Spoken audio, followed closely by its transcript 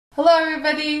Hello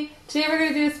everybody! Today we're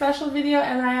going to do a special video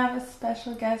and I have a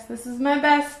special guest. This is my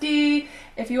bestie.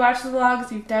 If you watch the vlogs,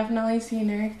 you've definitely seen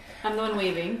her. I'm the one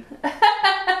waving.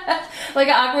 Like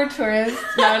an awkward tourist.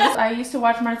 No, I used to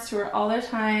watch Martha Stewart all the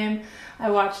time. I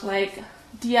watch like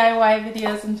DIY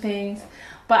videos and things.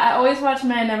 But I always watch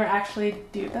them and I never actually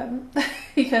do them.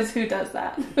 Because who does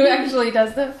that? Who actually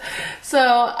does them?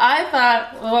 So I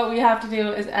thought what we have to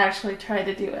do is actually try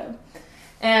to do it.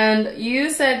 And you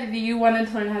said you wanted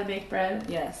to learn how to make bread.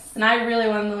 Yes. And I really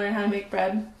wanted to learn how to make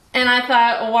bread. And I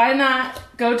thought, well, why not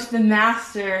go to the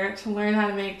master to learn how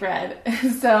to make bread?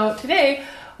 So today,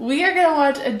 we are going to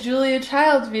watch a Julia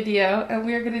Child video, and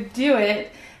we are going to do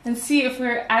it and see if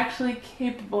we're actually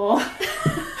capable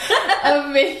of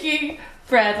making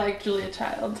bread like Julia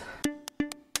Child.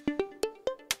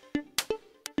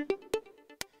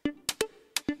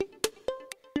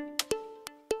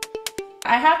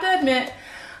 I have to admit,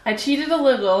 I cheated a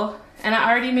little, and I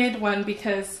already made one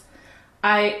because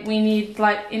it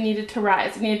needed to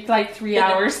rise. It needed like 3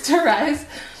 hours to rise.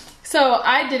 So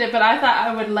I did it, but I thought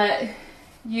I would let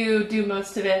you do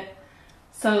most of it.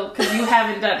 So, because you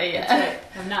haven't done it yet. Right.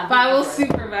 I'm not. But I will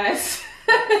supervise.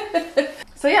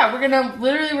 So yeah, we're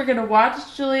gonna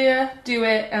watch Julia do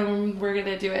it, and we're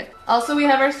gonna do it. Also, we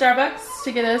have our Starbucks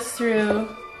to get us through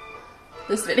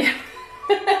this video.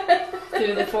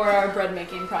 Through the 4-hour bread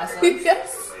making process.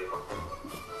 Yes.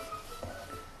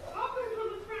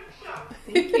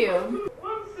 Thank you.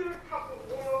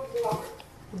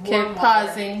 Okay,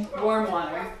 pausing. Warm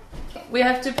water. We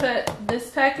have to put this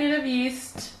packet of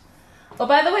yeast. Oh,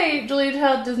 by the way, Julia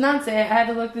Child does not say it. I had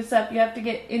to look this up. You have to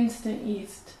get instant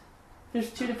yeast. There's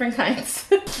 2 different kinds.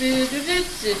 The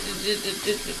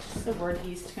word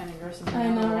yeast kind of grosses me out. I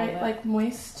know, a little right? bit. Like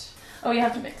moist. Oh, you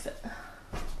have to mix it.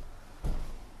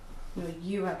 No,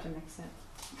 you have to mix it.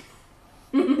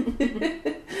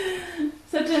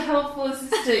 Such a helpful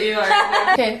assistant you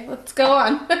are. Okay, let's go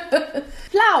on.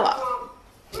 Flour.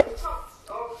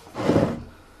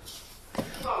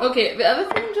 Okay, the other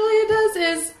thing Julia does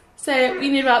is say we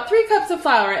need about 3 cups of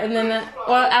flour, and then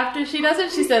after she does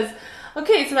it, she says,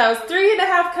 okay, so that was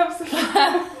 3.5 cups of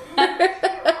flour.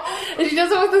 And she does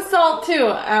it with the salt too.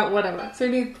 Whatever. So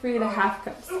we need 3.5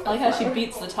 cups. I like how she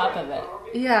beats the top of it.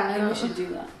 Yeah, I Maybe know. we should do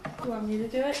that. You want me to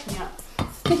do it? Yeah.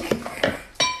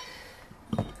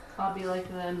 I'll be like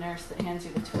the nurse that hands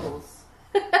you the tools.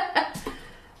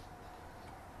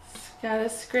 Gotta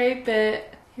scrape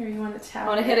it. Here, you want to tap I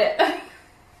want to hit it.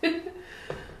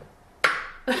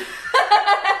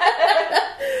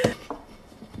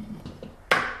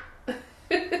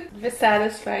 It's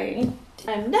satisfying.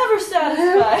 I'm never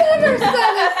satisfied. Never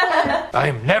satisfied. I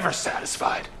am never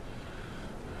satisfied.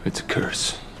 It's a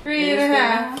curse.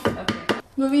 3.5. Okay.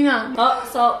 Moving on. Oh,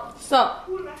 salt. Salt.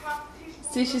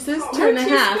 See, she says Her 2.5.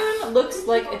 teaspoon looks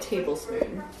like a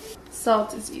tablespoon.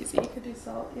 Salt is easy. You could do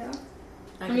salt, yeah.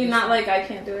 I can mean, do not salt. like I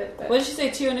can't do it, but What did she say,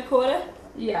 2.25?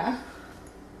 yeah.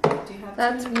 Do you have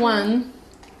That's 2.25? 1.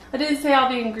 I didn't say all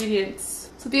the ingredients.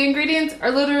 So the ingredients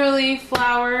are literally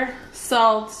flour,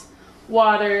 salt,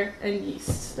 water, and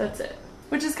yeast. That's it.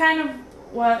 Which is kind of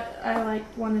what I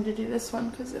wanted to do this one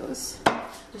because it was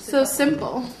Just so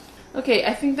simple. Okay,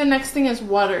 I think the next thing is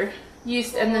water.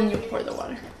 Yeast, and then you pour the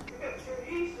water.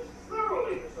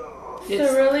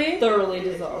 It's Thoroughly? thoroughly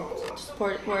dissolved. Just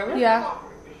pour it wherever? Yeah.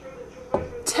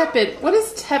 Tepid. What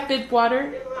is tepid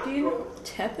water? Do you know?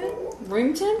 Tepid?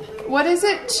 Room temp? What is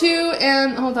it? 2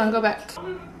 and... Hold on, go back.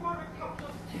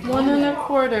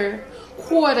 1.25.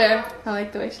 Quarter. I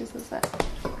like the way she says that.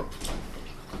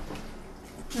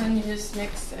 And you just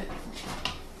mix it.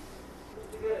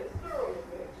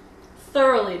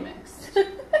 Thoroughly mixed.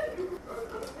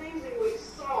 Amazingly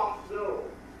soft dough.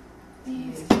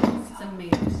 It's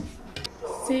amazing.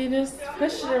 So you just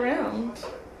push it around.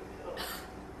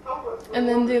 And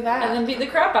then do that. And then beat the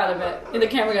crap out of it. The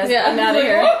camera guys, Yeah. I'm out of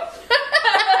here.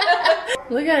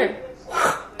 Look at her.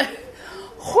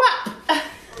 Whap!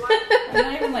 I'm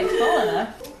not even like tall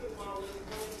enough.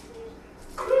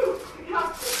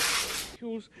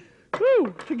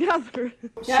 Together.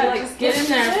 Yeah, like get in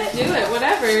there, do it,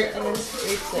 whatever. And then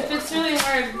scrapes If it. it's really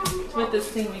hard with this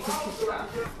thing, we can take it off.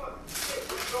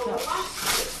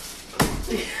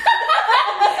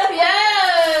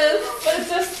 Yes! But it's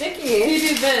so sticky. You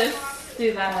do this,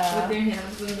 do that with your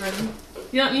hands, and then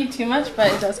you don't need too much,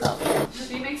 but it does help.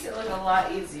 She makes it look a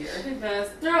lot easier. It does.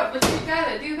 Throw it, but you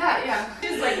gotta do that, yeah.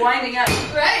 She's like winding up.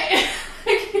 Right?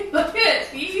 Look at it.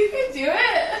 See, you can do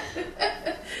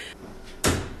it.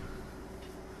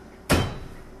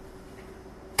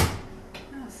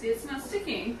 Oh, see, it's not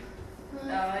sticking. Oh,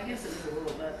 I guess it is a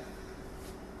little bit.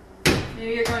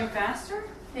 Maybe you're going faster?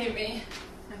 Maybe.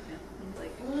 Okay. It's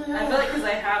like,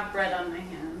 have bread on my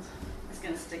hand. It's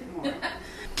gonna stick more.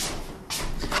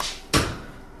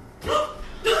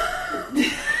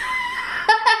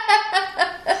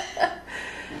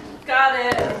 Got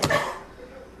it.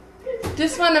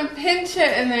 Just want to pinch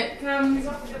it and it comes.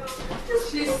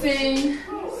 She's saying,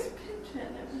 pinch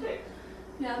it.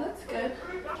 Yeah, that's good.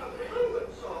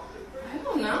 I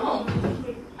don't know.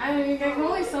 I mean, there's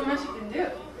only so much you can do.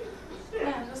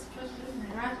 Yeah, just put it in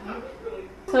there. Right?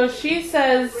 So she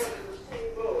says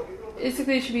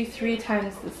basically it should be 3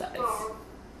 times the size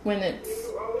when it's.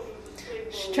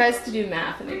 She tries to do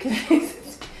math and it can.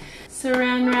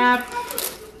 Saran wrap.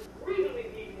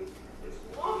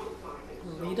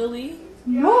 Greedily?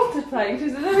 Multiplying. She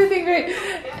says everything great.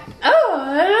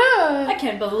 Oh, I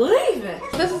can't believe it.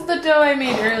 this is the dough I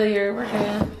made earlier. We're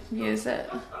gonna use it.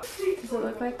 Does it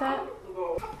look like that?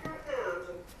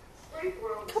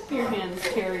 Cup your hands,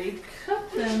 Terijh.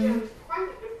 Cup them.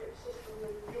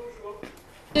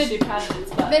 She patted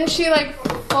its butt. Then she like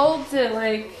folds it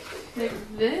like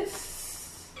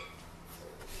this,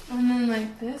 and then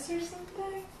like this or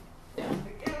something. Yeah.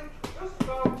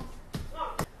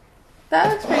 That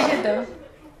looks pretty good though.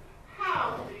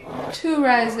 2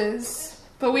 rises,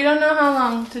 but we don't know how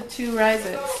long to 2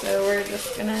 rises, so we're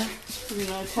just gonna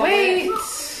wait.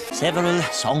 Several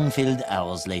song-filled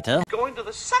hours later. Going to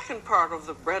the second part of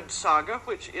the bread saga,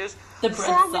 which is The bread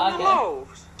forming saga. the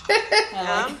loaves.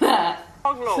 I like that.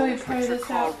 Long So we loaves, pray which are this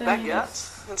called out then,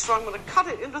 baguettes. And so I'm going to cut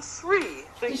it into 3.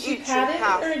 Did she Each pat in it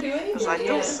half. or do anything? As I do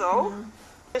Yeah. so,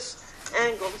 this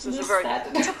angle, this is a Just very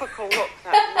that. typical look,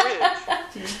 that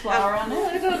Do you flour on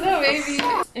I it? don't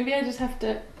know, maybe I just have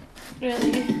to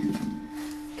really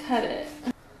cut it.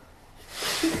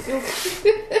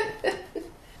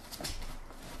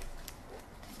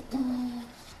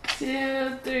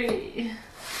 2, 3.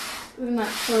 It's not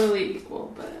totally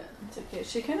equal, but It's okay.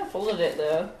 She kind of folded it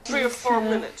though. 3 or 4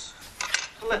 minutes.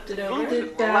 Let Flipped it the over. gluten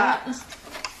did that. relax.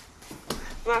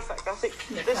 Matter of fact, I think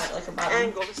Yeah, this cut it like a bottom.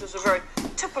 angle, this is a very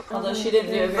typical. Although she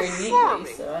didn't do it very neatly,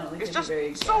 forming. so I don't think It's it'd be just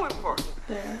very so important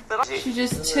there. that I She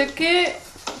just took it,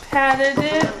 patted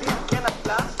it.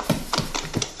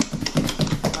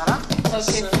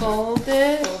 Okay, fold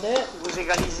it. Fold it. Vous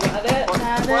égalisez. Got it.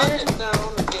 Pat Wipe it. it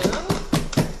down again.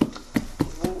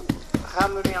 Vous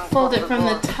ramenez encore Fold it from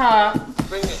the top.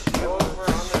 Bring it over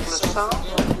on the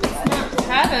centre.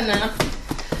 Pat enough.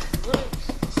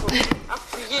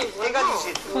 Appuyez,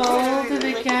 égalisez. Fold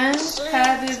it again.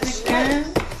 Pat it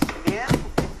again. Bien.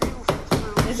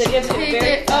 Is it you have to do Take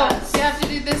very it. Oh, fast? you have to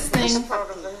do this This thing. part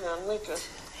of the hand, make a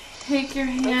Take your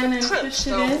hand and push it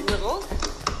down in, the middle.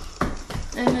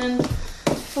 and then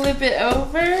flip it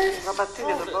over. Rabattez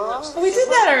les deux bords. Oh, we did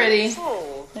that already.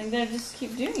 Fold. Like they just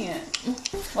keep doing it.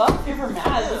 Well, if you're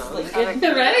mad, it's like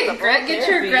good. Right, get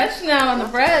your Gretchen out on the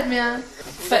bread, man.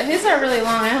 But his are really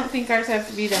long. I don't think ours have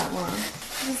to be that long.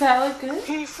 Does that look good?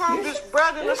 He formed his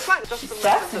bread in a slice, just the Faxing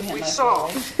method that him, we I saw.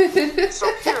 feel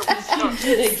So here we start.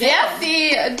 Did it again.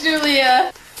 Sassy,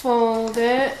 Julia. Fold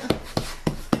it.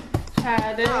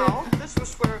 Pat it. Now, this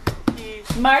was where he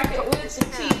Mark it with the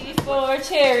T for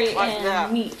Terijh Like and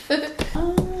that. meat. On with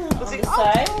the the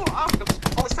side.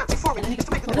 all this fancy forming, just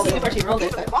to make the Hold it, little hold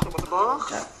it. at the bottom of the bar.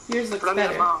 Yours looks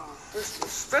better. This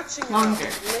stretching Longer.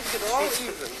 out, make it all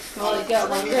even. Well, you got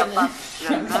longer and then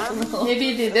shrunk up a little.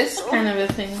 Maybe do this kind of a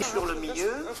thing. Sur le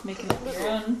milieu. Making it your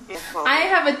own. I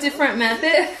have a different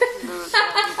method.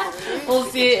 We'll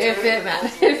see if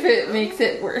it makes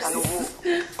it worse.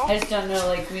 I just don't know,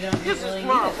 like, we don't really need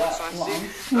it that long.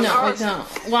 No, I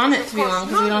don't want it to be long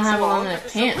because we don't have a long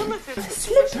enough pan.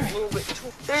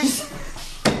 There's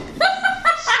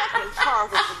second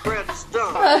part of the bread is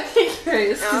done. I'm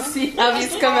curious to see how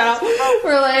these come out.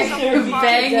 We're like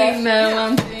banging them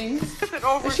on things. Flip it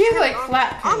over She has, like, on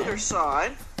flat the pan.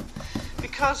 underside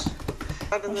because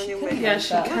and then you make Yeah, it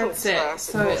she a little cuts it flat,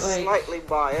 so goes it like. slightly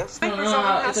biased. I don't Papers know on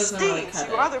how- it it has doesn't really steam, cut so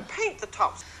you it. either paint the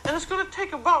tops, and it's going to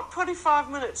take about 25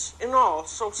 minutes in all.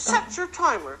 So set your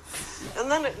timer, and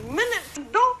then at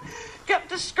minute, don't get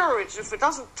discouraged if it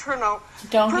doesn't turn out.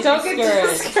 Don't get Don't get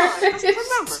discouraged.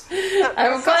 Just remember.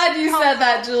 I'm glad you said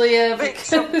that, Julia,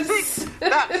 Bakes a because big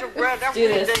batch of bread every Do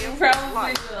day this. of your probably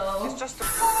life. will. It's just a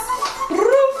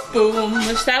Boom.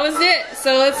 Which that was it.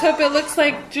 So let's hope it looks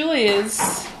like Julia's.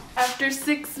 After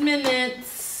 6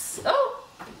 minutes. Oh!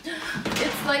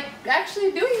 It's like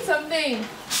actually doing something.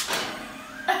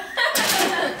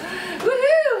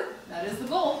 Woohoo! That is the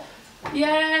goal.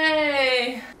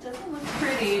 Yay! Doesn't look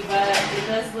pretty, but it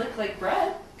does look like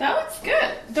bread. That looks good.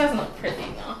 It doesn't look pretty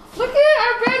though. Look at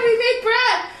our bread. We made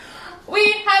bread.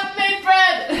 We have made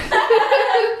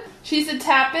bread. She said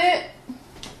tap it.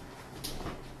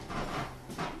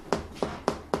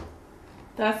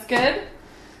 That's good.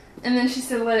 And then she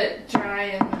said let it dry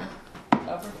and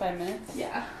Over 5 minutes.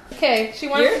 yeah. Okay, she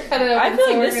wants to cut it open. I feel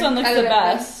so like we're this gonna one looks cut the it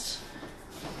open. best.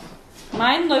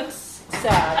 Mine looks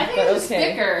sad, I think but it's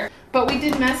okay. thicker. But we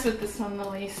did mess with this one the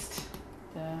least.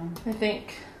 Yeah. I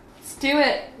think. Let's do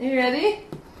it. You ready? Here,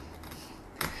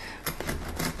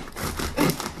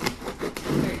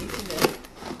 you can do it.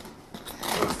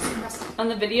 On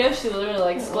the video, she literally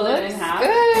like split it in Looks half.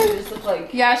 good. It just looked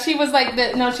like. Yeah, she was like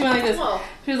this. No, she went like this. Whoa.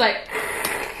 She was like.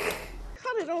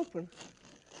 Cut it open.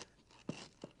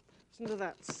 Listen to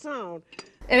that sound.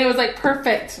 And it was like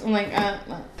perfect. I'm like,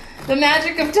 the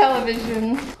magic of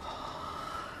television.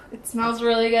 It smells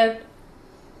really good.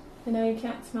 I know you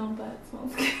can't smell, but it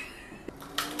smells good.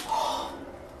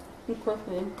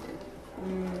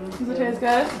 Does it taste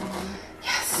good?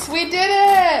 Yes, we did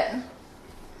it!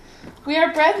 We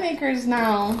are bread makers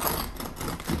now.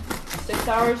 6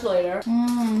 hours later.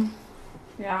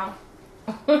 Yeah.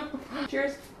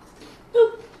 Cheers.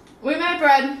 We made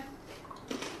bread.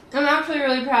 I'm actually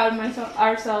really proud of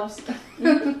ourselves.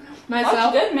 Myself.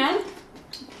 That's good, man.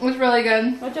 It was really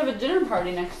good. We'll have to have a dinner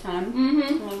party next time.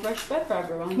 Mm-hmm. We'll brush bread for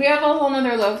everyone. We have a whole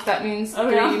nother loaf. That means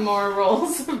 3 more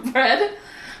rolls of bread.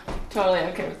 Totally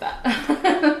okay with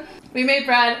that. We made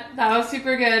bread. That was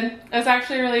super good. It was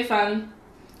actually really fun.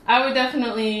 I would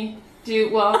definitely do,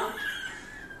 well,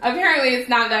 apparently it's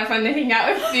not that fun to hang out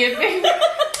with the baby.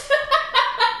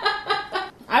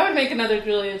 I would make another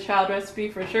Julia Child recipe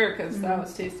for sure because that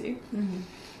was tasty.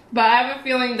 But I have a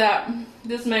feeling that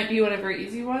this might be one of her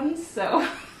easy ones, so.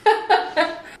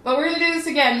 But we're going to do this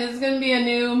again. This is going to be a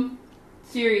new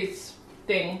series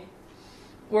thing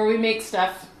where we make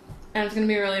stuff, and it's going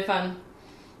to be really fun.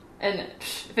 And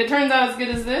if it turns out as good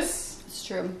as this, It's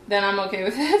true. then I'm okay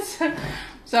with it.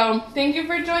 So thank you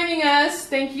for joining us.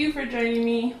 Thank you for joining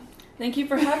me. Thank you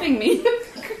for having me.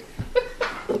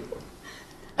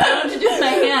 I don't know what to do with my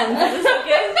hands. Is this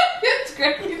okay? It's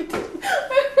great.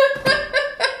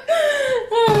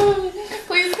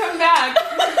 Please come back.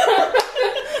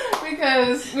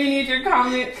 Because we need your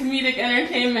comedic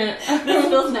entertainment. This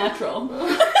feels natural.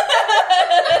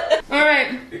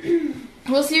 Alright.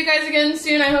 We'll see you guys again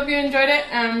soon. I hope you enjoyed it.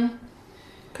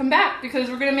 Come back because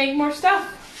we're going to make more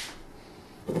stuff.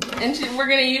 And we're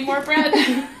going to eat more bread.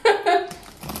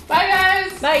 Bye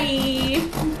guys. Bye.